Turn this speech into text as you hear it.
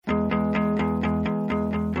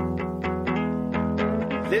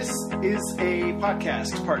This is a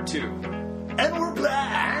podcast, part 2. And we're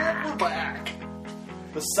back! We're back!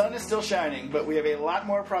 The sun is still shining, but we have a lot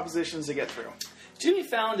more propositions to get through. Jimmy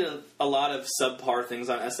found a lot of subpar things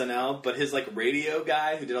on SNL, but his radio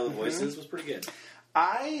guy who did all the voices was pretty good.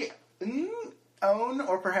 I own,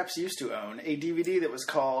 or perhaps used to own, a DVD that was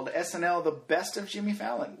called SNL: The Best of Jimmy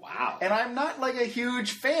Fallon. Wow. And I'm not a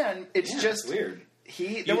huge fan. It's just weird.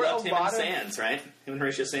 There were loved a him lot and of Sands, right? Him and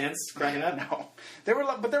Horatio Sands cracking up? No. There were a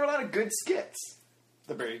lot of good skits.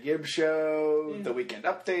 The Barry Gibb Show, the Weekend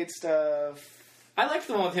Update stuff. I liked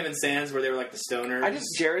the one with him and Sands where they were the stoners.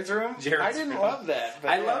 Jared's Room? I didn't love that.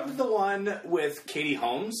 But I loved the one with Katie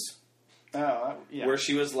Holmes. Oh, yeah. Where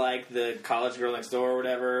she was the college girl next door or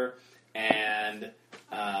whatever, and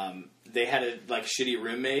they had a shitty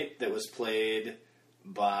roommate that was played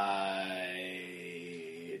by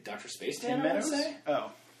Dr. Spaceman, I would say?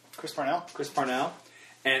 Oh. Chris Parnell.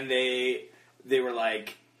 And they were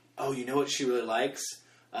like, oh, you know what she really likes?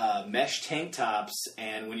 Mesh tank tops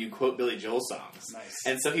and when you quote Billy Joel songs. Nice.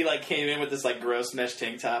 And so he came in with this gross mesh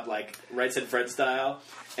tank top, Right Said Fred style,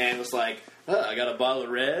 and was like, I got a bottle of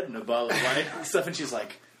red and a bottle of white and stuff. And she's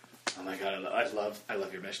like, oh my god, I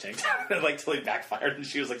love your mesh tank top. And totally backfired, and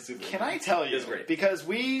she was super. Can I tell you? It was great. Because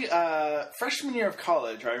we, freshman year of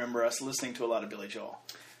college, I remember us listening to a lot of Billy Joel.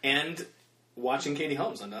 And watching Katie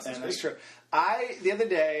Holmes on Dawson's Creek. That's true. The other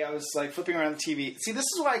day, I was flipping around the TV. See, this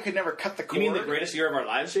is why I could never cut the cord. You mean the greatest year of our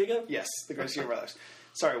lives, Jacob? Yes, the greatest year of our lives.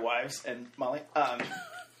 Sorry, wives and Molly.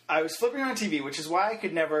 I was flipping around TV, which is why I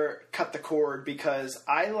could never cut the cord, because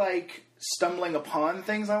I like stumbling upon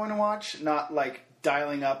things I want to watch, not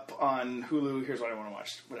dialing up on Hulu, here's what I want to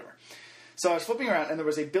watch, whatever. So I was flipping around, and there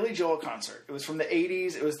was a Billy Joel concert. It was from the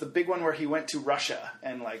 80s. It was the big one where he went to Russia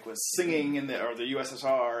and was singing in the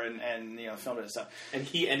USSR and filmed it and stuff. And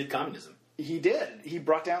he ended communism. He did. He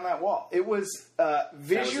brought down that wall. It was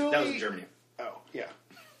visually. That was in Germany. Oh yeah,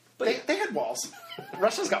 but they had walls.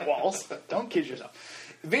 Russia's got walls. Don't kid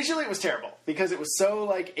yourself. Visually, it was terrible because it was so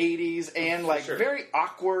 80s and sure. very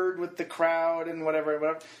awkward with the crowd and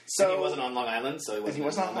whatever. So and he wasn't on Long Island, so he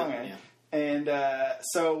wasn't on Long Island. Yeah. And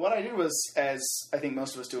so what I did was, as I think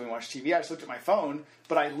most of us do when we watch TV, I just looked at my phone,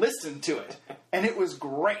 but I listened to it, and it was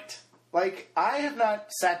great. I have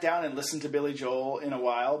not sat down and listened to Billy Joel in a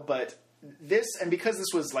while, but this, and because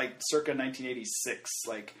this was circa 1986,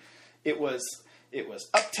 it was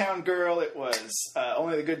Uptown Girl, it was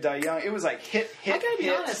Only the Good Die Young, it was hit. I gotta be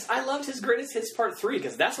honest, I loved his Greatest Hits Part 3,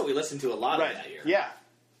 because that's what we listened to a lot of that year. Yeah.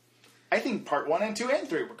 I think Part 1 and 2 and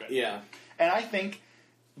 3 were good. Yeah. And I think,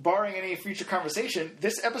 barring any future conversation,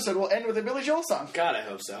 this episode will end with a Billy Joel song. God, I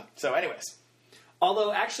hope so. So anyways.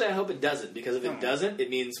 Although, actually, I hope it doesn't, because if it doesn't, it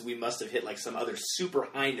means we must have hit some other super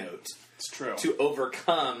high note. It's true. To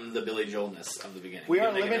overcome the Billy Joel-ness of the beginning. We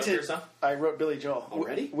are limited. I wrote Billy Joel.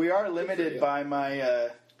 Already? We are limited by my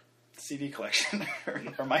CD collection,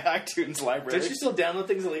 or my iTunes library. Don't you still download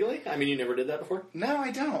things illegally? I mean, you never did that before? No,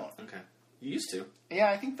 I don't. Okay. You used to. Yeah,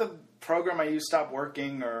 I think the program I used stopped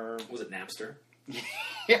working, or... Was it Napster?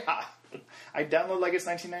 Yeah. I downloaded it's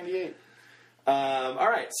 1998. All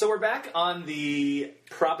right, so we're back on the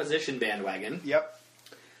proposition bandwagon. Yep.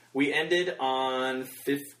 We ended on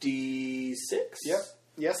 56? Yep.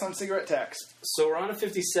 Yes, on cigarette tax. So we're on to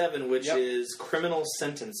 57, which is criminal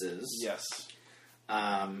sentences. Yes.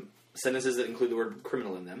 Sentences that include the word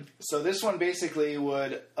criminal in them. So this one basically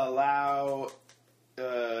would allow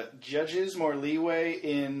judges more leeway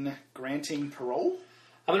in granting parole?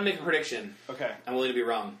 I'm going to make a prediction. Okay. I'm willing to be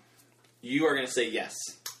wrong. You are going to say yes.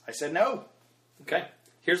 I said no. Okay.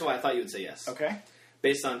 Here's why I thought you would say yes. Okay.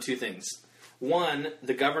 Based on two things. One,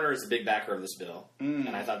 the governor is a big backer of this bill, and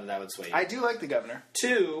I thought that would sway you. I do like the governor.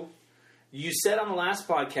 Two, you said on the last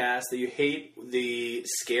podcast that you hate the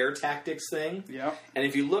scare tactics thing. Yeah. And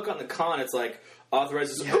if you look on the con, it's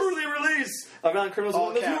authorizes early release of violent criminals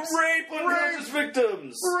who rape unconscious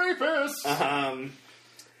victims. Rapists!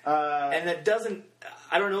 And that doesn't...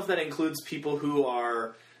 I don't know if that includes people who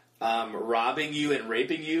are... robbing you and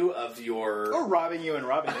raping you of your... Or robbing you and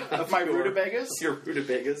robbing me. Of my rutabagas? Your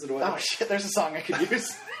rutabagas and whatnot. Oh, shit, there's a song I could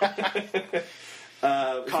use.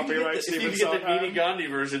 Copyright If you get the Nini Gandhi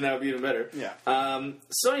version, that would be even better. Yeah.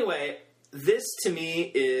 So anyway, this to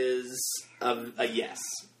me is a yes.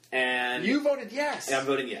 And you voted yes. And I'm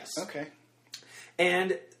voting yes. Okay.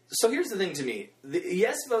 And so here's the thing to me. The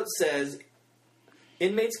yes vote says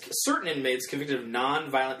certain inmates convicted of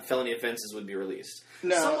non-violent felony offenses would be released.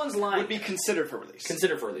 No, someone's lying. Would be considered for release.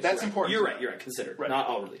 Considered for release. That's important. You're right. Considered. Right. Not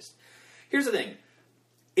all released. Here's the thing.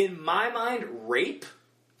 In my mind, rape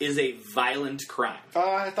is a violent crime.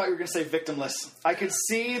 I thought you were going to say victimless. I could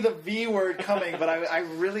see the V word coming, but I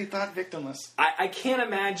really thought victimless. I can't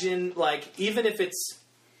imagine, like, even if it's,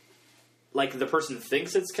 like, the person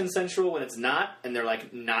thinks it's consensual when it's not, and they're,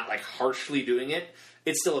 like, not, like, harshly doing it,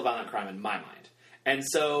 it's still a violent crime in my mind. And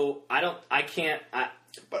so,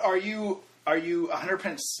 But are you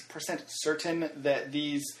 100% certain that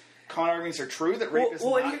these con arguments are true, that rape is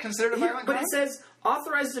not considered a violent crime? But it says,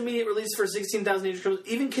 authorizes immediate release for 16,000 age criminals,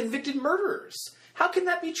 even convicted murderers. How can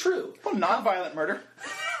that be true? Well, non-violent murder.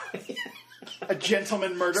 A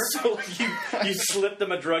gentleman murder. So you slip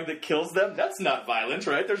them a drug that kills them? That's not violent,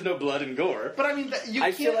 right? There's no blood and gore. But I mean,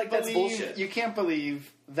 I feel like that's bullshit. You can't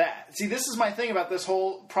believe that. See, this is my thing about this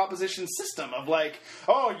whole proposition system of like,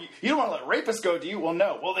 oh, you don't want to let rapists go, do you? Well,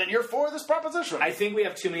 no. Well, then you're for this proposition. I think we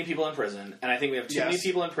have too many people in prison, and I think we have too many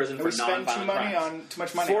people in prison for non-violent crimes. We spend too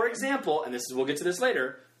much money. For example, and we'll get to this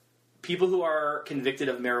later, people who are convicted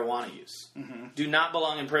of marijuana use do not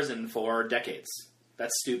belong in prison for decades.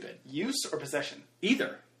 That's stupid. Use or possession?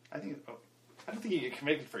 Either. I don't think you get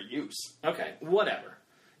convicted for use. Okay, whatever.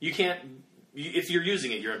 You can't. If you're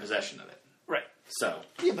using it, you're in possession of it. Right. So.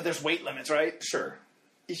 Yeah, but there's weight limits, right? Sure.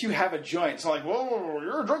 If you have a joint, it's not like, whoa,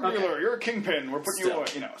 you're a drug dealer, you're a kingpin, we're putting you away,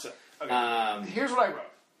 you know. So, okay. Here's what I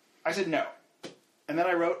wrote. I said no. And then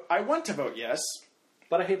I wrote, I want to vote yes.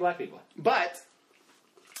 But I hate black people. But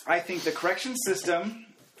I think the correction system,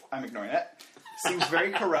 I'm ignoring that, seems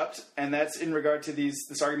very corrupt, and that's in regard to this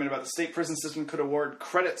argument about the state prison system could award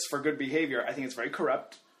credits for good behavior. I think it's very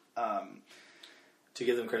corrupt. To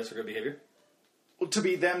give them credits for good behavior? To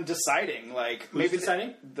be them deciding, like... Who's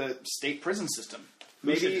deciding? The state prison system.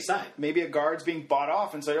 Who should decide? Maybe a guard's being bought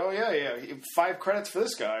off and say, oh, yeah, 5 credits for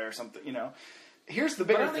this guy or something, you know. Here's the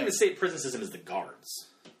bigger But I don't think the state prison system is the guards,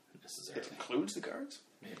 necessarily. It includes the guards?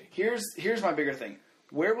 Maybe. Here's my bigger thing.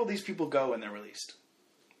 Where will these people go when they're released?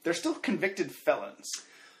 They're still convicted felons.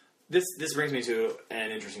 This brings me to an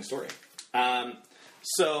interesting story.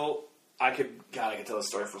 So I could tell this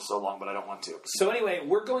story for so long, but I don't want to. So anyway,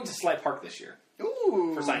 we're going to Sly Park this year.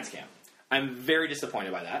 Ooh. For science camp. I'm very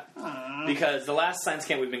disappointed by that. Because the last science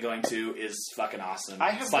camp we've been going to is fucking awesome. I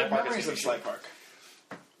have good memories of Sly Park.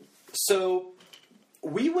 So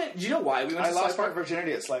we went... Do you know why we went to Sly Park? I lost my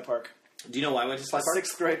virginity at Sly Park. Do you know why we went to Sly Park?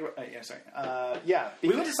 6th grade... yeah, sorry. Yeah. We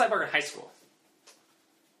went to Sly Park in high school.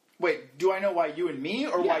 Wait, do I know why you and me,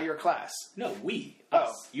 or why your class? No, we.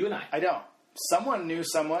 Us. You and I. I don't. Someone knew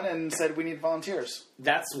someone and said we need volunteers.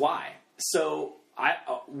 That's why. So,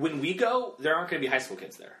 when we go, there aren't going to be high school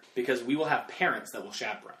kids there, because we will have parents that will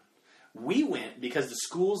chaperone. We went because the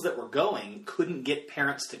schools that were going couldn't get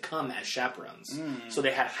parents to come as chaperones. So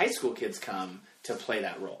they had high school kids come to play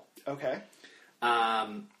that role. Okay.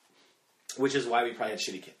 Which is why we probably had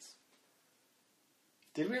shitty kids.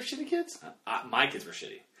 Did we have shitty kids? My kids were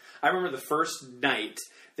shitty. I remember the first night,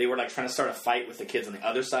 they were like trying to start a fight with the kids on the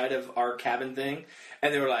other side of our cabin thing.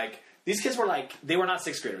 And they were like, these kids were like, they were not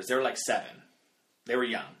 6th graders. They were like 7. They were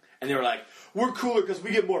young. And they were like, we're cooler because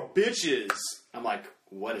we get more bitches. I'm like,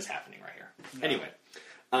 what is happening right here? No. Anyway.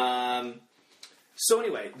 So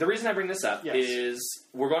anyway, the reason I bring this up is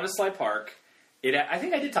we're going to Sly Park. I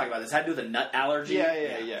think I did talk about this. It had to do with a nut allergy.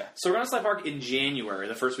 Yeah. So we're going to Sly Park in January,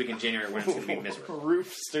 the first week in January, when it's going to be miserable.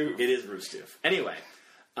 Roof stoof. It is roof stoof. Anyway.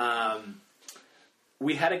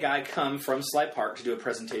 We had a guy come from Sly Park to do a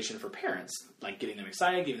presentation for parents, like getting them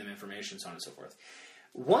excited, giving them information, so on and so forth.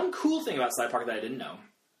 One cool thing about Sly Park that I didn't know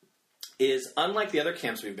is, unlike the other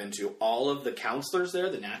camps we've been to, all of the counselors there,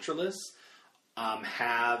 the naturalists,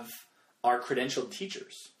 are credentialed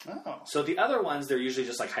teachers. Oh. So the other ones, they're usually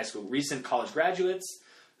just like high school, recent college graduates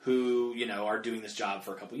who, are doing this job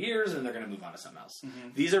for a couple years and they're going to move on to something else. Mm-hmm.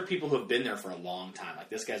 These are people who have been there for a long time. Like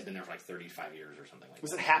this guy's been there for like 35 years or something like that.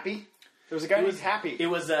 Was it Happy? There was a guy named Happy. It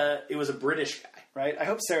was a British guy. Right? I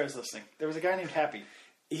hope Sarah's listening. There was a guy named Happy.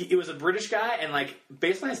 It was a British guy, and like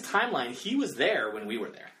based on his timeline, he was there when we were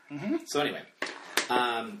there. Mm-hmm. So anyway,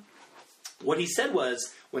 what he said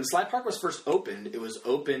was, when Sly Park was first opened, it was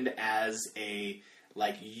opened as a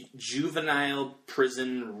like juvenile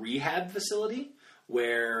prison rehab facility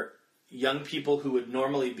where young people who would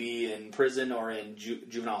normally be in prison or in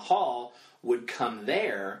juvenile hall would come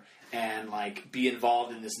there and like be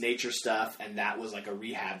involved in this nature stuff, and that was like a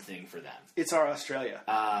rehab thing for them. It's our Australia.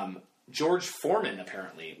 George Foreman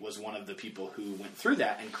apparently was one of the people who went through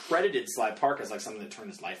that and credited Sly Park as like something that turned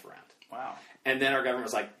his life around. Wow. And then our government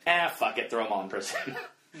was like, fuck it, throw them all in prison.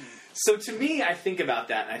 So to me, I think about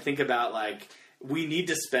that, and I think about like, we need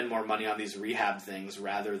to spend more money on these rehab things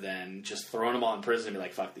rather than just throwing them all in prison and be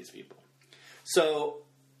like, fuck these people. So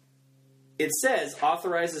it says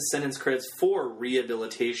authorizes sentence credits for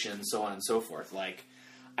rehabilitation, so on and so forth. Like,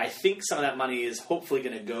 I think some of that money is hopefully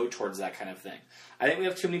going to go towards that kind of thing. I think we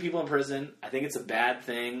have too many people in prison. I think it's a bad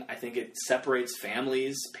thing. I think it separates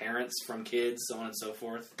families, parents from kids, so on and so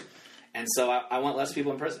forth. And so I want less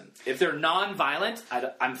people in prison. If they're non-violent,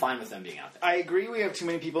 I'm fine with them being out there. I agree we have too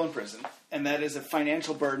many people in prison, and that is a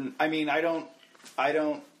financial burden. I mean, I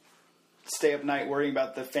don't stay up night worrying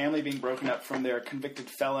about the family being broken up from their convicted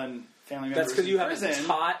felon family members. That's because you in haven't prison.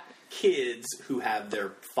 taught kids who have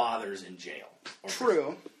their fathers in jail.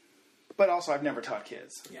 True, but also I've never taught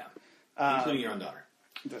kids. Yeah, including your own daughter.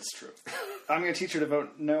 That's true. I'm going to teach her to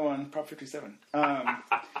vote no on Prop 57.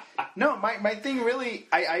 No, my thing really,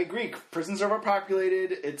 I agree. Prisons are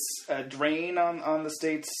overpopulated. It's a drain on the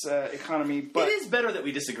state's economy. But it is better that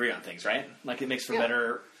we disagree on things, right? Like, it makes for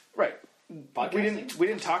better right. podcasting. We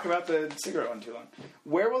didn't talk about the cigarette one too long.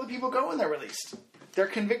 Where will the people go when they're released? They're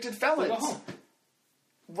convicted felons. They'll go home.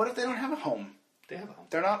 What if they don't have a home? They have a home.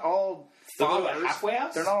 They're not all They'll go to a fathers. halfway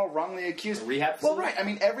house? They're not all wrongly accused. A rehab Well, facility? right. I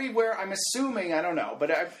mean, everywhere. I'm assuming. I don't know, but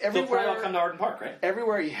They'll everywhere. probably all come to Arden Park, right?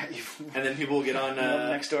 Everywhere And then people will get on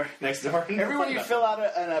next door. Next door. Everywhere you fill out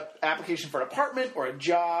an application for an apartment or a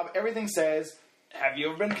job, everything says, "Have you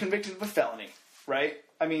ever been convicted of a felony?" Right?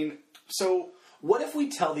 I mean, so What if we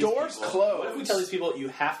tell these Doors people? closed. What if we tell these people you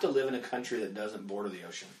have to live in a country that doesn't border the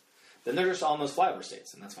ocean? Then they're just almost flyover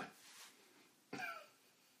states, and that's fine.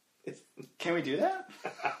 can we do that?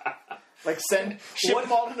 Like ship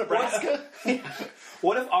them all to Nebraska?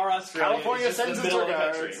 What if our Australia California is just in the sentences middle are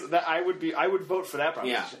of the country? that I would vote for that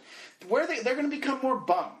proposition. Where they're going to become more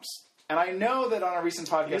bums. And I know that on a recent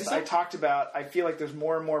podcast so? I talked about, I feel like there's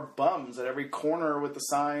more and more bums at every corner with the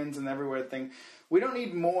signs and everywhere thing. We don't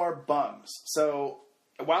need more bums. So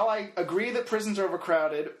while I agree that prisons are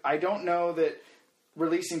overcrowded, I don't know that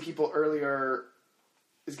releasing people earlier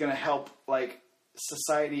is going to help like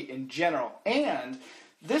society in general. And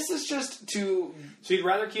this is just to So you'd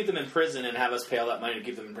rather keep them in prison and have us pay all that money to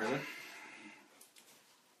keep them in prison?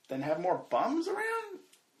 then have more bums around?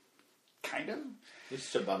 Kind of. It's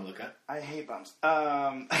just a bum look at. I hate bums.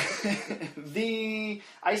 I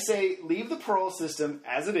say leave the parole system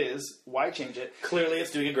as it is. Why change it? Clearly,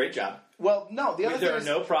 it's doing a great job. Well, no. The other There thing are is,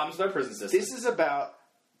 no problems with our prison system. this is about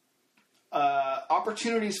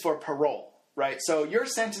opportunities for parole, right? So you're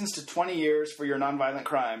sentenced to 20 years for your nonviolent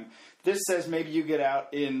crime. This says maybe you get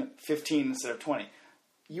out in 15 instead of 20.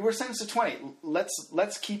 You were sentenced to 20.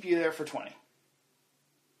 Let's keep you there for 20.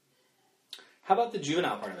 How about the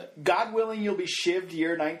juvenile part of it? God willing, you'll be shivved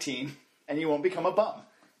year 19, and you won't become a bum.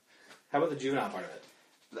 How about the juvenile part of it?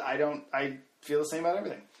 I feel the same about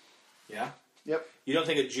everything. Yeah? Yep. You don't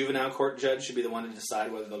think a juvenile court judge should be the one to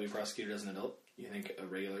decide whether they'll be prosecuted as an adult? You think a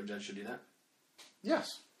regular judge should do that? Yes.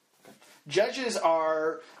 Judges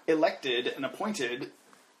are elected and appointed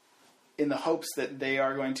in the hopes that they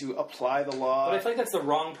are going to apply the law. But I feel like that's the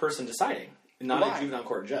wrong person deciding, not Why? a juvenile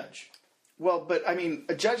court judge. Well, but I mean,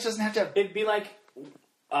 a judge doesn't have to have... It'd be like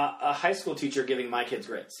a high school teacher giving my kids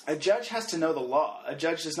grades. A judge has to know the law. A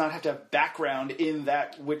judge does not have to have background in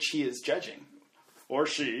that which he is judging. Or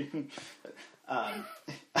she.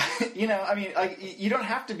 You know, I mean, like, you don't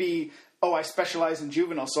have to be, oh, I specialize in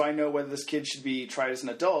juvenile, so I know whether this kid should be tried as an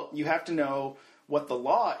adult. You have to know what the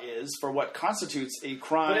law is for what constitutes a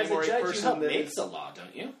crime But as or a a judge, person you help that make is... the law,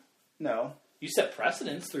 don't you? No. You set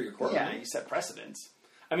precedents through your court. Yeah, you set precedents.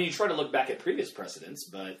 I mean, you try to look back at previous precedents,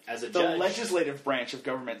 but as a The judge... legislative branch of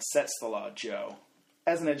government sets the law, Joe.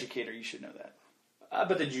 As an educator, you should know that.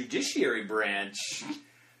 But the judiciary branch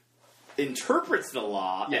interprets the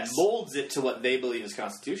law Yes. and molds it to what they believe is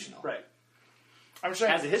constitutional. Right. I'm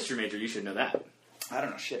saying... As a history major, you should know that. I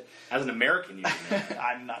don't know shit. As an American, you should know that.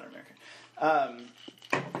 I'm not American.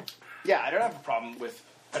 Yeah, I don't have a problem with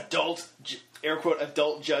adult, air quote,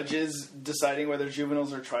 adult judges deciding whether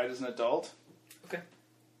juveniles are tried as an adult. Okay.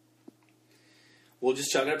 We'll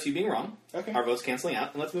just chalk it up to you being wrong. Okay. Our vote's canceling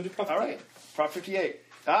out, and let's move to Prop 58. All right. Prop 58.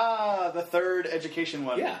 Ah, the third education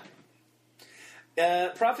one. Yeah.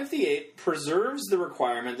 Prop 58 preserves the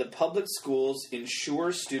requirement that public schools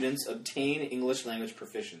ensure students obtain English language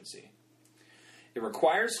proficiency. It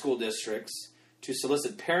requires school districts to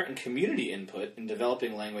solicit parent and community input in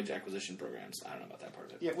developing language acquisition programs. I don't know about that part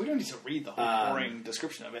of it. Yeah, we don't need to read the whole boring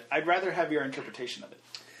description of it. I'd rather have your interpretation of it.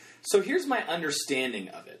 So here's my understanding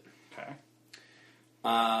of it. Okay.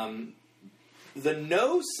 The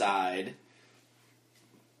no side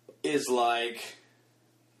is like...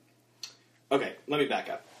 Okay, let me back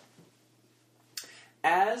up.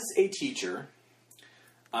 As a teacher,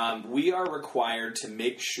 we are required to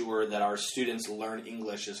make sure that our students learn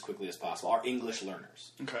English as quickly as possible, our English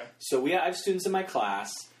learners. Okay. So I have students in my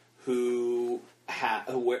class who have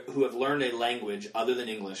learned a language other than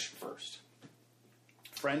English first.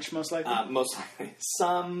 French, most likely. Most likely.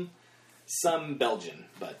 Some Belgian,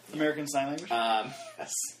 but American Sign Language.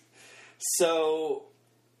 yes. So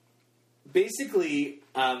basically,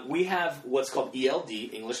 we have what's called ELD,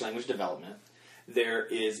 English Language Development. There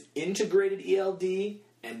is integrated ELD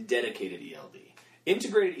and dedicated ELD.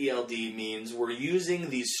 Integrated ELD means we're using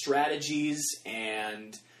these strategies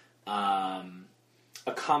and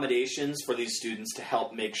accommodations for these students to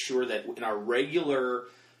help make sure that in our regular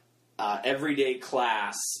everyday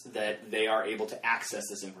class that they are able to access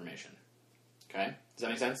this information. Okay? Does that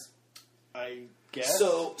make sense? I guess.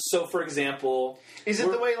 So for example... Is it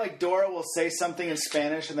the way, like, Dora will say something in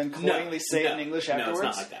Spanish and then cloyingly say it in English afterwards? No,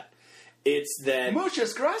 it's not like that. It's that...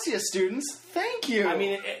 Muchas gracias, students. Thank you. I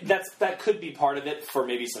mean, that could be part of it for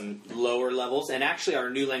maybe some lower levels. And actually, our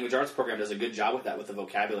new language arts program does a good job with that, with the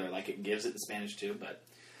vocabulary. Like, it gives it in Spanish, too. But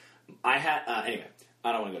anyway,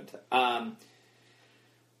 I don't want to go into that.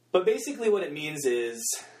 But basically what it means is...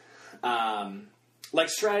 like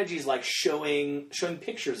strategies like showing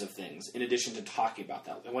pictures of things in addition to talking about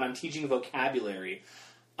that. And when I'm teaching vocabulary,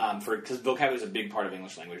 because vocabulary is a big part of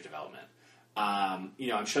English language development, I'm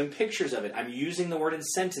showing pictures of it. I'm using the word in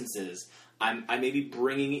sentences. I may be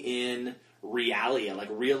bringing in realia, like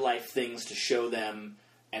real life things to show them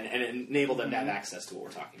and enable them to have access to what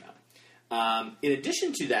we're talking about. In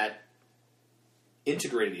addition to that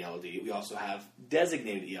integrated ELD, we also have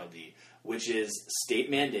designated ELD, which is state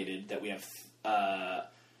mandated that we have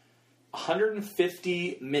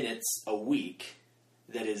 150 minutes a week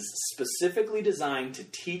that is specifically designed to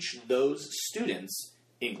teach those students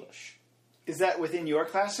English. Is that within your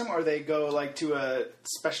classroom, or they go like to a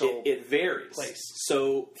special? It varies. Place.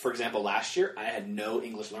 So, for example, last year I had no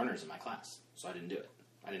English learners in my class, so I didn't do it.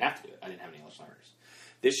 I didn't have to do it. I didn't have any English learners.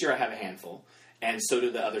 This year I have a handful, and so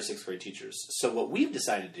do the other 6th grade teachers. So what we've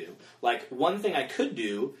decided to do, like one thing I could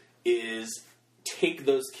do is take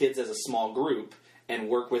those kids as a small group and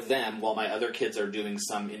work with them while my other kids are doing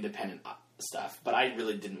some independent stuff. But I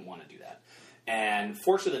really didn't want to do that. And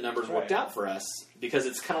fortunately, the numbers worked out for us because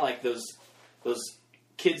it's kind of like those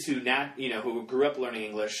kids who who grew up learning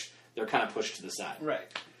English, they're kind of pushed to the side.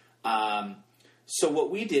 Right. So what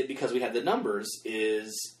we did, because we had the numbers,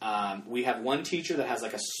 is we have one teacher that has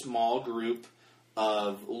like a small group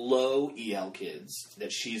of low EL kids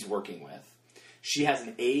that she's working with. She has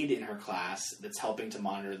an aide in her class that's helping to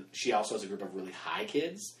monitor. She also has a group of really high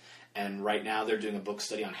kids, and right now they're doing a book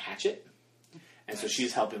study on Hatchet, and so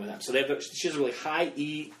she's helping with them. So she has really high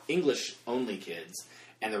English only kids,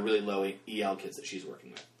 and the really low EL kids that she's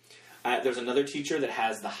working with. There's another teacher that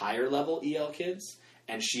has the higher level EL kids,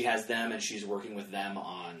 and she has them, and she's working with them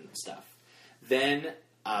on stuff. Then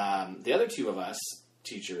the other two of us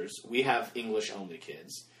teachers, we have English only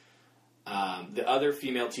kids. The other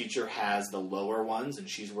female teacher has the lower ones, and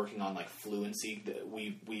she's working on like fluency.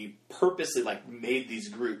 We purposely like made these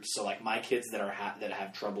groups so like my kids that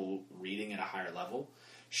have trouble reading at a higher level,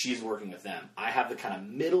 she's working with them. I have the kind of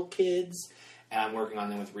middle kids, and I'm working on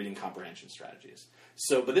them with reading comprehension strategies.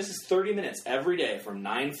 So, but this is 30 minutes every day from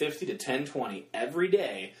 9:50 to 10:20 every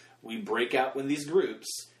day. We break out in these groups,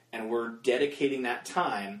 and we're dedicating that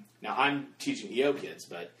time. Now I'm teaching EO kids,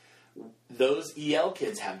 but those EL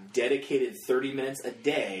kids have dedicated 30 minutes a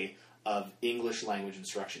day of English language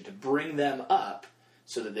instruction to bring them up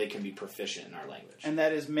so that they can be proficient in our language. And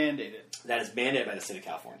that is mandated. That is mandated by the state of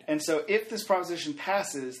California. And so if this proposition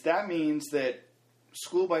passes, that means that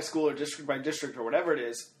school by school or district by district or whatever it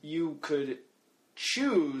is, you could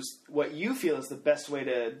choose what you feel is the best way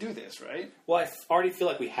to do this, right? Well, I already feel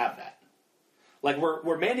like we have that. Like,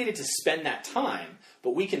 we're mandated to spend that time,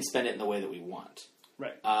 but we can spend it in the way that we want.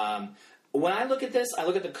 Right. When I look at this, I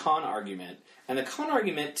look at the con argument, and the con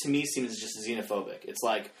argument to me seems just xenophobic. It's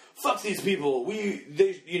like, fuck these people,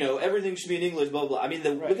 everything should be in English, blah, blah. I mean,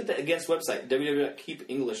 look at the Against website,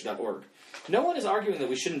 www.keepenglish.org. No one is arguing that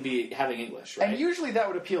we shouldn't be having English, right? And usually that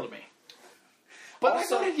would appeal to me. But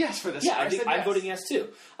also, I voted yes for this. Yeah, I'm yes. Voting yes, too.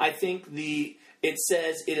 I think it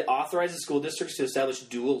says it authorizes school districts to establish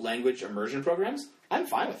dual language immersion programs. I'm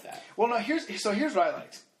fine with that. Well, no, here's what I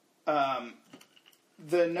liked.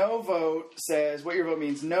 The no vote says, what your vote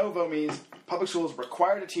means. No vote means public schools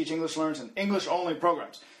required to teach English learners in English-only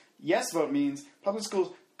programs. Yes vote means public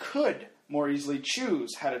schools could more easily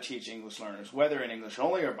choose how to teach English learners, whether in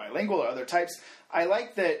English-only or bilingual or other types. I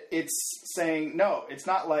like that it's saying, no, it's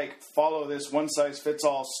not like follow this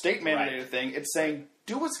one-size-fits-all state-mandated thing. It's saying,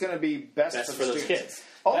 do what's going to be best for the those students. kids.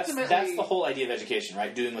 Ultimately, that's the whole idea of education,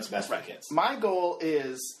 right? Doing what's best for the kids. My goal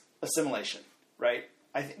is assimilation, right?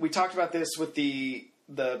 We talked about this with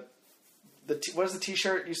what is the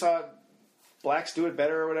T-shirt you saw? Blacks do it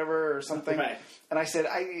better or whatever or something. Right. And I said,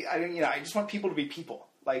 I just want people to be people.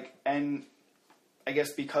 Like, and I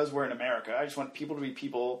guess because we're in America, I just want people to be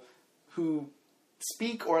people who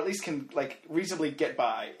speak or at least can like reasonably get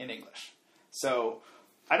by in English. So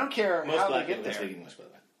I don't care Most how black they get people there. speak English, by the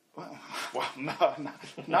way. Well, no,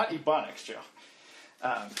 not Ebonics, Joe.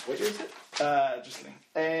 What year is it? Just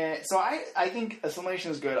kidding. So I think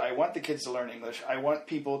assimilation is good. I want the kids to learn English. I want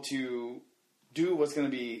people to do what's going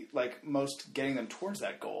to be like most getting them towards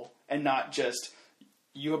that goal, and not just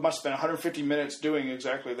you must spend 150 minutes doing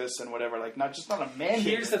exactly this and whatever. Like not a mandate.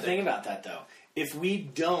 Here's the thing about that, though. If we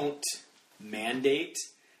don't mandate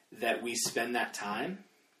that we spend that time,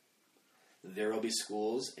 there will be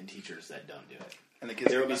schools and teachers that don't do it. And the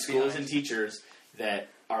kids There will be left schools behind. and teachers that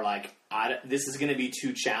are like, this is going to be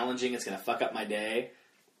too challenging. It's going to fuck up my day.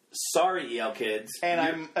 Sorry, EL kids. And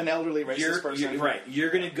I'm an elderly racist person. Right.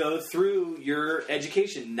 You're going to go through your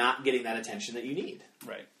education not getting that attention that you need.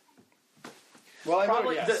 Right. Well, I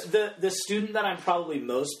Probably voted yes. the student that I'm probably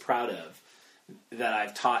most proud of that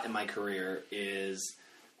I've taught in my career is,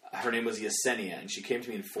 her name was Yesenia, and she came to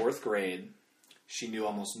me in 4th grade. She knew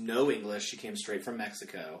almost no English. She came straight from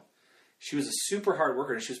Mexico. She was a super hard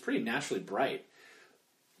worker, and she was pretty naturally bright.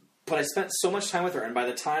 But I spent so much time with her, and by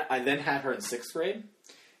the time I then had her in 6th grade,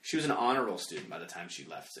 she was an honor roll student by the time she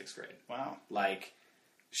left 6th grade. Wow. Like,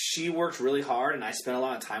 she worked really hard, and I spent a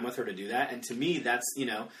lot of time with her to do that. And to me,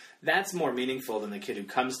 that's more meaningful than the kid who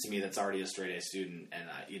comes to me that's already a straight A student, and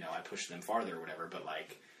I push them farther or whatever. But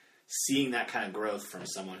like, seeing that kind of growth from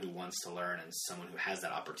someone who wants to learn and someone who has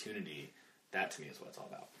that opportunity, that to me is what it's all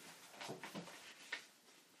about.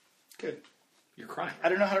 Good. You're crying. I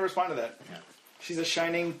don't know how to respond to that. Yeah. She's a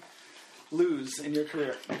shining lose in your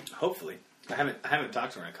career. Hopefully. I haven't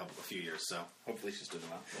talked to her in a few years, so hopefully she's doing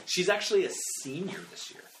well. She's actually a senior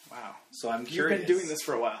this year. Wow. So I'm You've curious. been doing this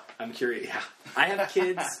for a while. I'm curious. Yeah. I have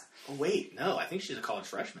kids. Oh, wait. No, I think she's a college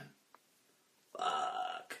freshman.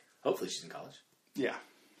 Fuck. Hopefully she's in college. Yeah.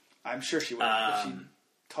 I'm sure she would. If she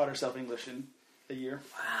taught herself English in a year.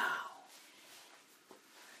 Wow.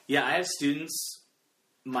 Yeah, I have students.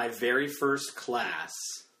 My very first class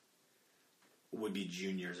would be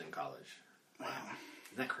juniors in college. Wow.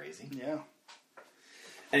 Isn't that crazy? Yeah.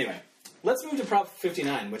 Anyway, let's move to Prop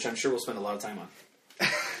 59, which I'm sure we'll spend a lot of time on.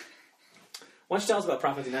 Why don't you tell us about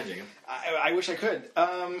Prop 59, Jacob? I wish I could.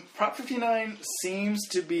 Prop 59 seems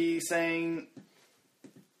to be saying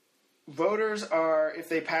voters are, if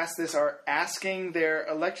they pass this, are asking their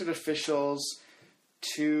elected officials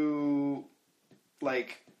to,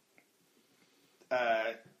 like,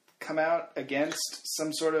 come out against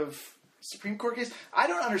some sort of Supreme Court case. I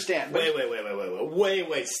don't understand.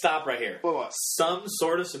 Wait. Stop right here. What? Some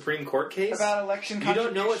sort of Supreme Court case? About election You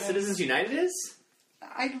don't know what contributions? Citizens United is?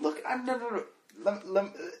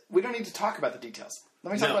 No. We don't need to talk about the details.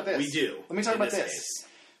 Let me talk No, about this. we do, Let me talk in about this this. case.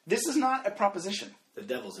 This is not a proposition. The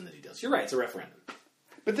devil's in the details. You're right, it's a referendum.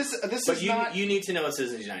 But this But is not... you need to know what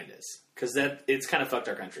Citizens United is. Because it's kind of fucked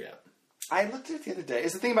our country up. I looked at it the other day.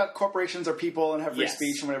 It's the thing about corporations are people and have free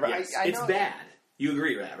speech and whatever. Yes. I It's know bad. You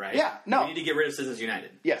agree with that, right? Yeah, no. We need to get rid of Citizens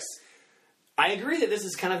United. Yes. I agree that this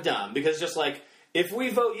is kind of dumb. Because just like, if we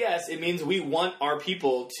vote yes, it means we want our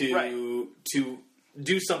people to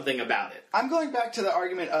do something about it. I'm going back to the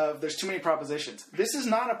argument of there's too many propositions. This is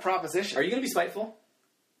not a proposition. Are you going to be spiteful?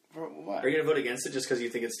 For what? Are you going to vote against it just because you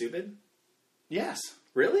think it's stupid? Yes.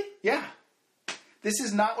 Really? Yeah. This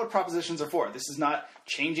is not what propositions are for. This is not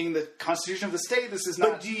changing the constitution of the state. This is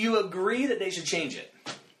not... But do you agree that they should change it?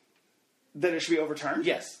 That it should be overturned?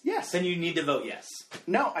 Yes. Yes. Then you need to vote yes.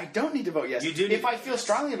 No, I don't need to vote yes. You do need if to I vote feel yes.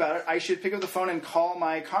 strongly about it, I should pick up the phone and call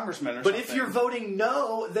my congressman or But something. if you're voting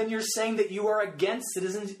no, then you're saying that you are against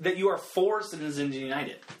Citizens, that you are for Citizens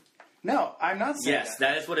United. No, I'm not saying Yes,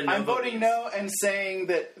 that is what a no I'm vote voting means. no and saying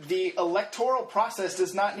that the electoral process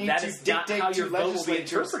does not need That to is not dictate how to your vote will be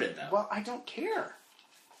legislatures. interpreted, though. Well, I don't care.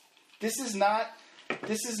 This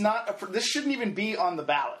shouldn't even be on the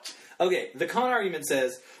ballot. Okay, the con argument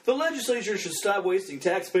says, the legislature should stop wasting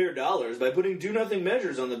taxpayer dollars by putting do-nothing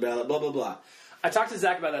measures on the ballot, blah, blah, blah. I talked to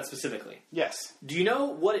Zach about that specifically. Yes. Do you know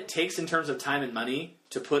what it takes in terms of time and money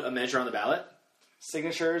to put a measure on the ballot?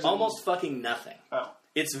 Signatures? Almost fucking nothing. Oh.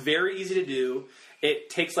 It's very easy to do. It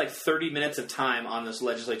takes like 30 minutes of time on this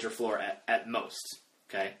legislature floor at most.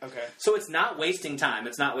 Okay? Okay. So it's not wasting time.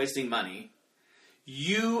 It's not wasting money.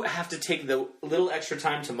 You have to take the little extra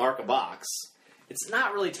time to mark a box. It's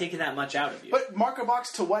not really taking that much out of you. But mark a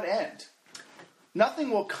box to what end? Nothing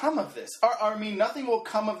will come of this. Or nothing will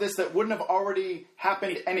come of this that wouldn't have already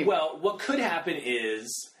happened anyway. Well, what could happen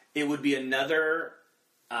is it would be another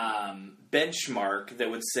benchmark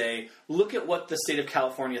that would say, look at what the state of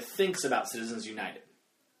California thinks about Citizens United.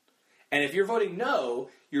 And if you're voting no,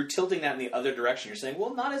 you're tilting that in the other direction. You're saying,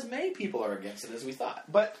 well, not as many people are against it as we thought.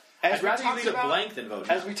 But I'd rather you leave it blank than vote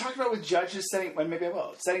no. As we talked about with judges setting, well, maybe I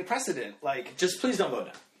will, setting precedent, like... Just please don't vote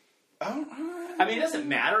no. Oh, I mean, it doesn't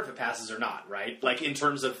matter if it passes or not, right? Like, in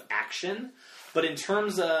terms of action, but in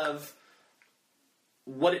terms of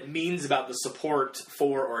what it means about the support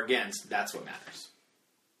for or against, that's what matters.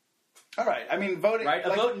 All right. I mean, voting... Right?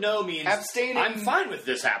 A vote no means abstaining... I'm fine with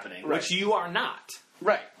this happening, right. which you are not.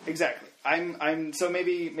 Right. Exactly. So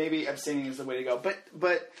maybe abstaining is the way to go.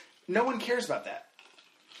 But no one cares about that.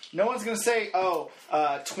 No one's going to say,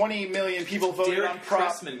 20 million people voted Derek on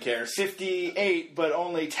Prop Pressman cares. 58, but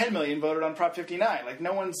only 10 million voted on Prop 59. Like,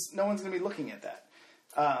 no one's going to be looking at that.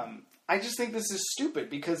 I just think this is stupid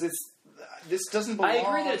because this doesn't belong. I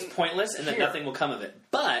agree that it's pointless and that nothing will come of it,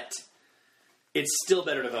 but it's still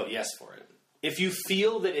better to vote yes for it. If you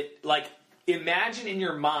feel that it, like, imagine in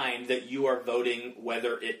your mind that you are voting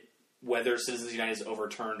whether Citizens United is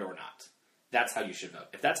overturned or not. That's how you should vote.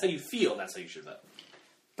 If that's how you feel, that's how you should vote.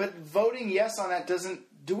 But voting yes on that doesn't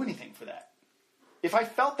do anything for that. If I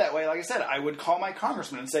felt that way, like I said, I would call my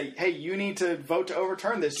congressman and say, hey, you need to vote to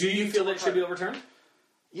overturn this. Do you feel that it should be overturned?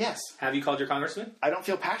 Yes. Have you called your congressman? I don't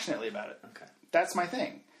feel passionately about it. Okay. That's my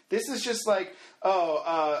thing. This is just like,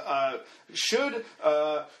 should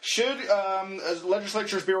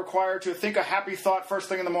legislatures be required to think a happy thought first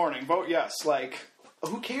thing in the morning? Vote yes. Like,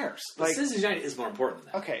 who cares? Like, Citizens United is more important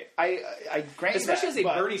than that. Okay, I grant especially that,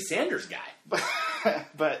 as a Bernie Sanders guy.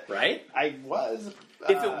 But right? I was.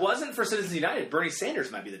 If it wasn't for Citizens United, Bernie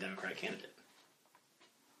Sanders might be the Democratic candidate.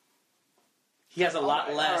 He has a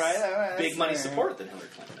lot less big money support than Hillary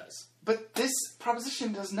Clinton does. But this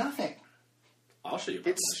proposition does nothing. I'll show you a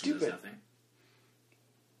It's proposition that stupid. does nothing.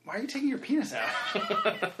 Why are you taking your penis out?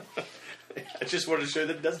 I just wanted to show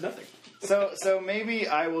that it does nothing. So maybe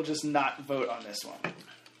I will just not vote on this one.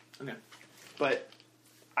 Okay. But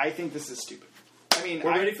I think this is stupid. I mean,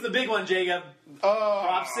 We're ready for the big one, Jacob.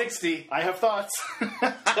 Prop 60. I have thoughts.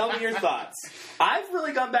 Tell me your thoughts. I've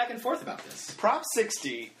really gone back and forth about this. Prop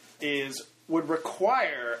 60 would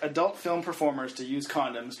require adult film performers to use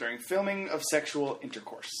condoms during filming of sexual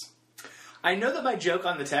intercourse. I know that my joke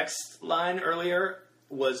on the text line earlier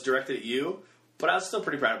was directed at you, but I was still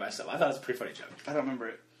pretty proud of myself. I thought it was a pretty funny joke. I don't remember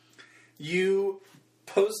it. You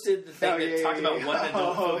posted the thing that talked about what an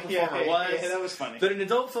adult film performer was. Yeah, that was funny. That an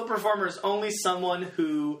adult film performer is only someone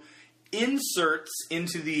who inserts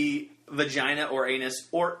into the vagina or anus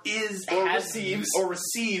receives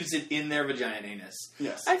it in their vagina and anus.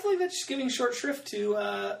 Yes. I feel like that's just giving short shrift to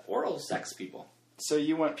oral sex people. So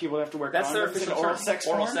you want people to have to wear That's condoms their official in oral term. sex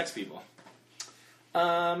Oral porn? sex people.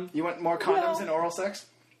 You want more condoms in oral sex?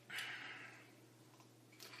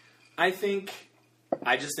 I just think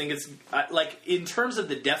it's like in terms of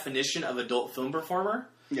the definition of adult film performer.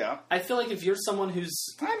 Yeah. I feel like if you're someone who's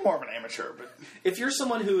I'm more of an amateur, but if you're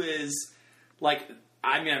someone who is like,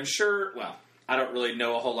 I mean, I'm sure. Well, I don't really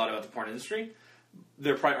know a whole lot about the porn industry.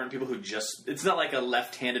 There probably aren't people who just. It's not like a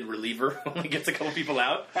left-handed reliever who only gets a couple people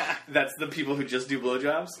out. That's the people who just do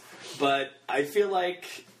blowjobs. But I feel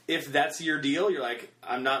like if that's your deal, you're like,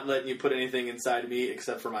 I'm not letting you put anything inside me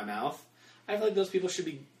except for my mouth. I feel like those people should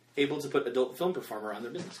be able to put adult film performer on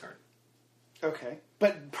their business card. okay.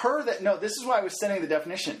 But this is why I was sending the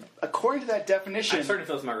definition. According to that definition, I'm starting to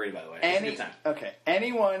feel this margarita, by the way. It's a good time. Okay.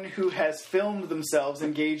 Anyone who has filmed themselves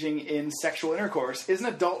engaging in sexual intercourse is an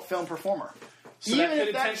adult film performer. So that could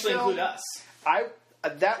intentionally include us.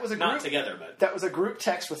 That was a group, Not together, but that was a group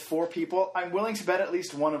text with 4 people. I'm willing to bet at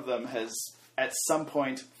least one of them has, at some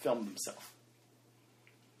point, filmed himself.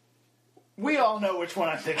 We all know which one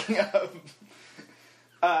I'm thinking of.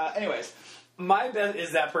 Anyways. My bet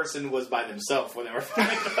is that person was by themselves when they were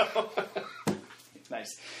filming.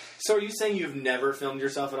 Nice. So are you saying you've never filmed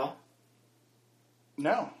yourself at all?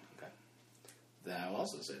 No. Okay. Then I'll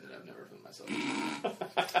also say that I've never filmed myself.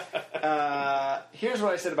 Here's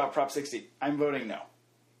what I said about Prop 60. I'm voting no.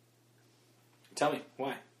 Tell me,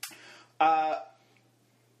 why?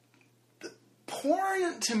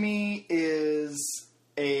 Porn, to me, is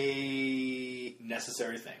a...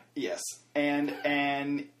 necessary thing. Yes.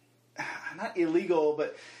 And not illegal,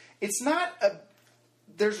 but it's not a...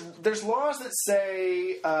 There's laws that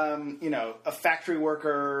say, a factory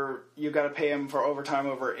worker, you've got to pay him for overtime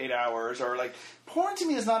over 8 hours, or like, porn to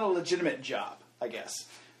me is not a legitimate job, I guess.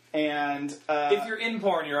 And if you're in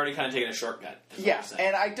porn, you're already kind of taking a shortcut. Yeah,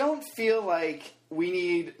 and I don't feel like we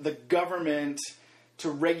need the government to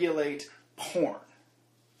regulate porn.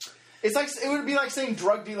 It's like it would be like saying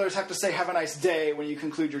drug dealers have to say "Have a nice day" when you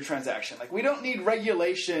conclude your transaction. Like, we don't need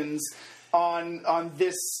regulations on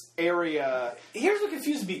this area. Here's what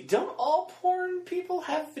confused me. Don't all porn people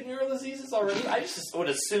have venereal diseases already? I just would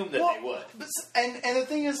assume that they would. And the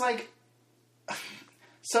thing is, like,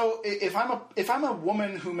 so if I'm a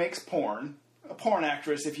woman who makes porn, a porn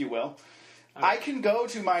actress, if you will, okay. I can go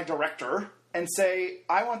to my director and say,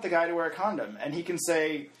 I want the guy to wear a condom. And he can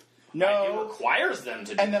say, no. It requires them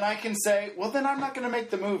to do And then I can say, well, then I'm not going to make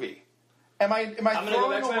the movie. Am I I'm going to go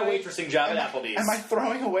back to my waitressing job at Applebee's. Am I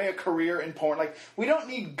throwing away a career in porn? Like, we don't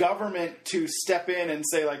need government to step in and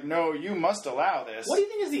say, like, no, you must allow this. What do you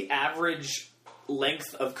think is the average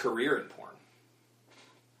length of career in porn?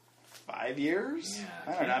 5 years? Yeah,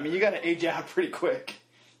 I don't know. I mean, you got to age out pretty quick.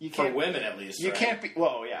 You can't, for women, at least. You right? can't be.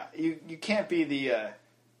 Well, yeah, you can't be the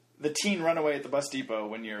teen runaway at the bus depot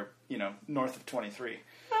when you're north of 23.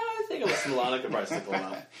 I think Alyssa Milano could probably still pull it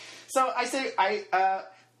off. So I say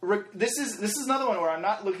this is another one where I'm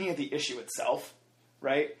not looking at the issue itself,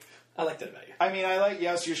 right? I like that about you. I mean,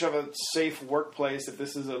 yes, you should have a safe workplace if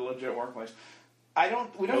this is a legit workplace. We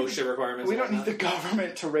don't OSHA requirements. We don't need the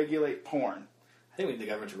government to regulate porn. I think we need the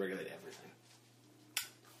government to regulate everything.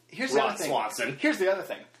 Here's the other thing. Swanson. Here's the other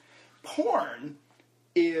thing. Porn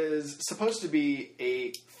is supposed to be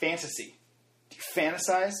a fantasy. Do you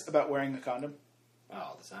fantasize about wearing a condom?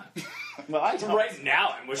 All the time. Well, I don't. Right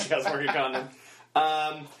now, I'm wishing I was wearing a condom.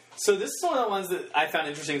 So this is one of the ones that I found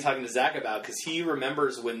interesting talking to Zach about, because he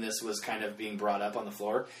remembers when this was kind of being brought up on the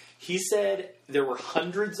floor. He said there were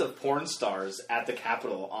hundreds of porn stars at the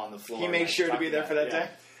Capitol on the floor. He made sure to be there for that day?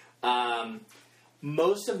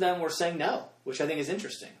 Most of them were saying no, which I think is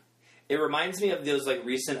interesting. It reminds me of those like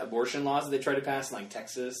recent abortion laws that they tried to pass in like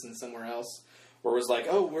Texas and somewhere else, where it was like,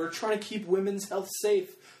 oh, we're trying to keep women's health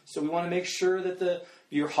safe, so we want to make sure that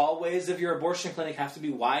your hallways of your abortion clinic have to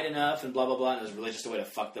be wide enough and blah, blah, blah. And it was really just a way to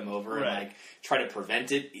fuck them over and like try to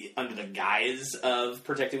prevent it under the guise of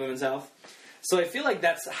protecting women's health. So I feel like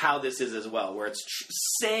that's how this is as well, where it's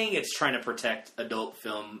saying it's trying to protect adult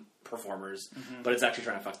film performers, but it's actually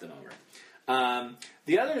trying to fuck them over.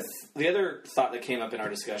 The other thought that came up in our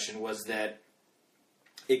discussion was that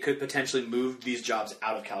it could potentially move these jobs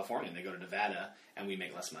out of California, and they go to Nevada, and we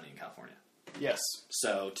make less money in California. Yes.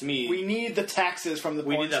 So to me, we need the taxes from the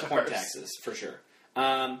porn We need the porn taxes for sure.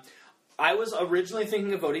 I was originally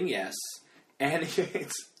thinking of voting yes, and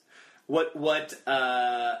it's the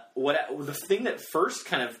thing that first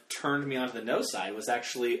kind of turned me onto the no side was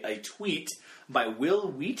actually a tweet by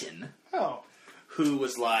Will Wheaton. Oh. Who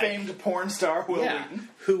was like... Famed porn star Will Wheaton.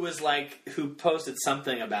 Who posted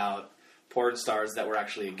something about porn stars that were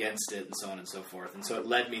actually against it and so on and so forth. And so it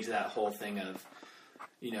led me to that whole thing of,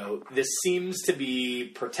 this seems to be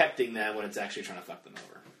protecting them when it's actually trying to fuck them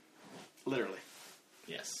over. Literally.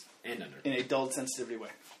 Yes. And under. In a dulled sensitivity way.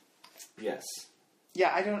 Yes.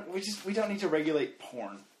 Yeah, we don't need to regulate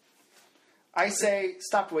porn. I say,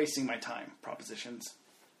 stop wasting my time, propositions.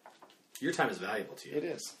 Your time is valuable to you. It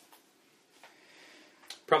is.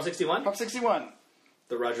 Prop 61? Prop 61.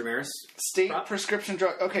 The Roger Maris State prescription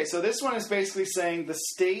drug. Okay, so this one is basically saying the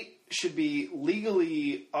state should be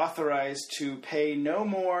legally authorized to pay no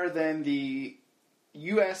more than the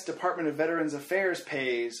U.S. Department of Veterans Affairs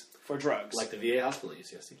pays for drugs. Like the VA hospital,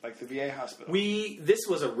 UCSD. Like the VA hospital. This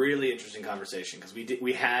was a really interesting conversation, because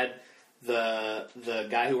we had the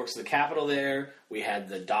guy who works at the Capitol there. We had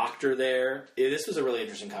the doctor there. This was a really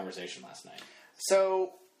interesting conversation last night.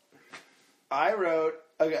 So I wrote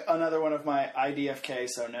another one of my IDFK,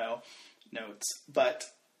 so no notes, but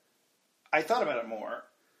I thought about it more,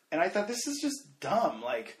 and I thought this is just dumb.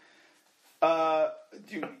 Like,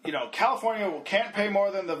 California can't pay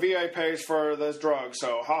more than the VA pays for this drug,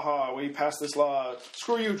 so haha, we passed this law.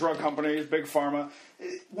 Screw you, drug companies, big pharma.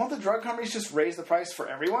 Won't the drug companies just raise the price for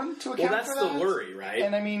everyone to account for that? Well, that's the worry, right?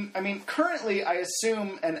 And I mean, currently, I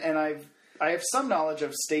assume, and I have some knowledge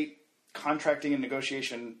of state contracting and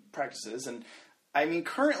negotiation practices, and I mean,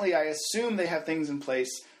 currently, I assume they have things in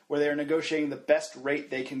place where they are negotiating the best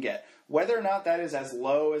rate they can get. Whether or not that is as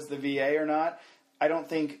low as the VA or not, I don't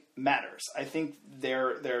think matters. I think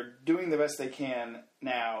they're doing the best they can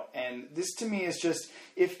now, and this to me is just,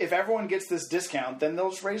 if everyone gets this discount, then they'll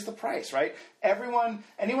just raise the price, right? Anyone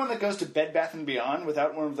that goes to Bed Bath & Beyond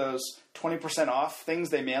without one of those 20% off things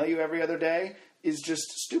they mail you every other day is just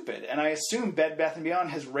stupid. And I assume Bed Bath & Beyond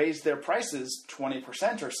has raised their prices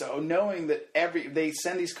 20% or so, knowing that they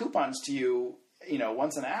send these coupons to you,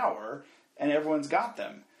 once an hour, and everyone's got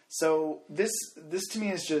them. So this to me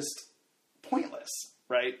is just pointless,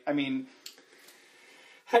 right? I mean,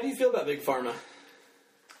 how do you feel about Big Pharma?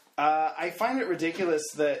 I find it ridiculous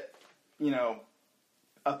that,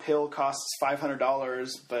 a pill costs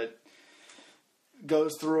 $500, but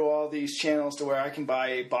goes through all these channels to where I can buy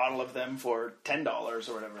a bottle of them for $10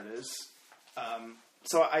 or whatever it is.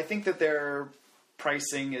 So I think that their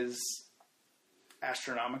pricing is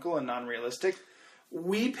astronomical and non-realistic.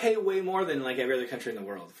 We pay way more than like every other country in the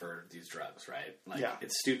world for these drugs, right? Like, Yeah.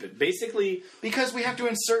 it's stupid. Basically, Because we have to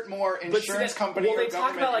insert more insurance company well, or they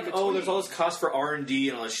talk government about like, in oh, there's between. all this cost for R&D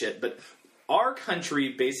and all this shit, but our country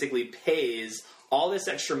basically pays all this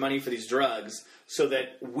extra money for these drugs so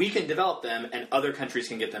that we can develop them and other countries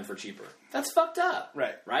can get them for cheaper. That's fucked up.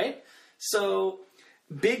 Right. Right? So,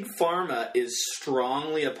 Big Pharma is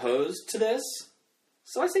strongly opposed to this.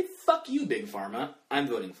 So I say, fuck you, Big Pharma. I'm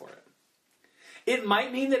voting for it. It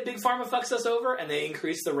might mean that Big Pharma fucks us over and they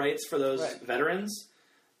increase the rates for those Right. veterans,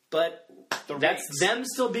 but The that's rates. them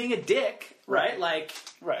still being a dick, right? Right. Like,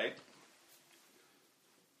 Right.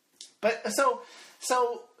 But so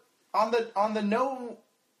on the no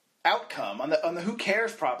outcome, on the who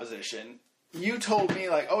cares proposition, you told me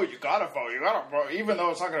like, oh, you gotta vote, even though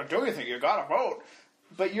it's not gonna do anything, you gotta vote.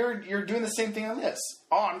 But you're doing the same thing on this.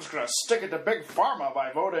 Oh, I'm just gonna stick it to Big Pharma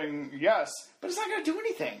by voting yes, but it's not gonna do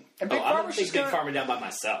anything. And Big I don't Pharma's think just Big gonna, Pharma down by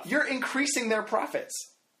myself. You're increasing their profits.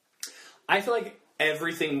 I feel like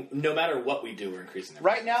everything, no matter what we do, we're increasing their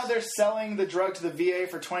Right now, they're selling the drug to the VA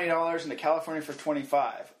for $20 and to California for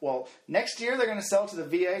 $25. Well, next year they're going to sell to the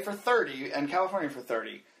VA for $30 and California for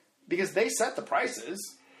 $30 because they set the prices,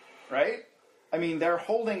 right? I mean, they're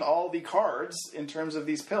holding all the cards in terms of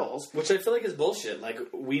these pills. Which I feel like is bullshit. Like,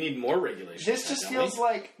 we need more regulation. This just feels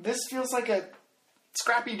like a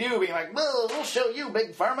Scrappy Doo being like, well, we'll show you,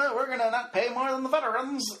 Big Pharma. We're going to not pay more than the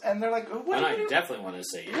veterans. And they're like, what, And do I we do? definitely want to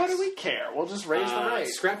say yes. What do we care? We'll just raise the rate.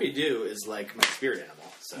 Scrappy Doo is like my spirit animal.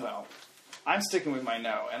 So. Well, I'm sticking with my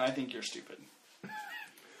no, and I think you're stupid.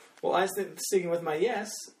 Well, I was sticking with my yes,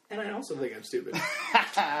 and I also think I'm stupid.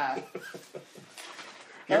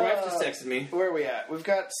 Your wife just texted me. Where are we at? We've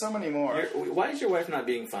got so many more. Why is your wife not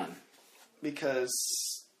being fun? Because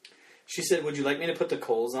She said, would you like me to put the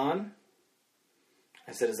coals on?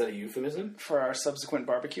 I said, is that a euphemism? for our subsequent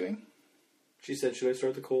barbecuing, She said, should I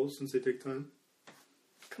start the coals since they take time?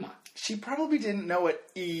 Come on. she probably didn't know what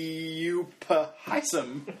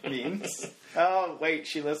euphemism means. Oh, wait,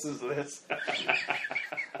 she listens to this.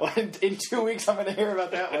 Well, in 2 weeks, I'm going to hear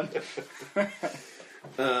about that one.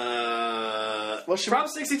 Well, Prop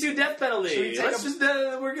 62 death penalty. should we take Let's a-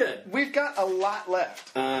 just, we're good. We've got a lot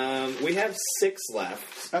left. We have 6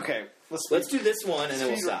 left. Okay, Let's do this one and then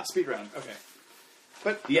we'll speed, stop. speed round. Okay.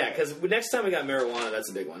 But Yeah, because next time we got marijuana, that's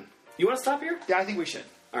a big one. You want to stop here? yeah, I think we should.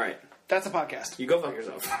 All right. That's a podcast. You go fuck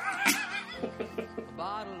yourself. A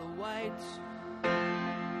bottle of white,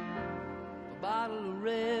 a bottle of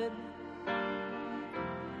red,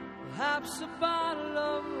 perhaps a bottle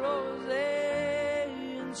of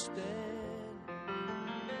rosé instead.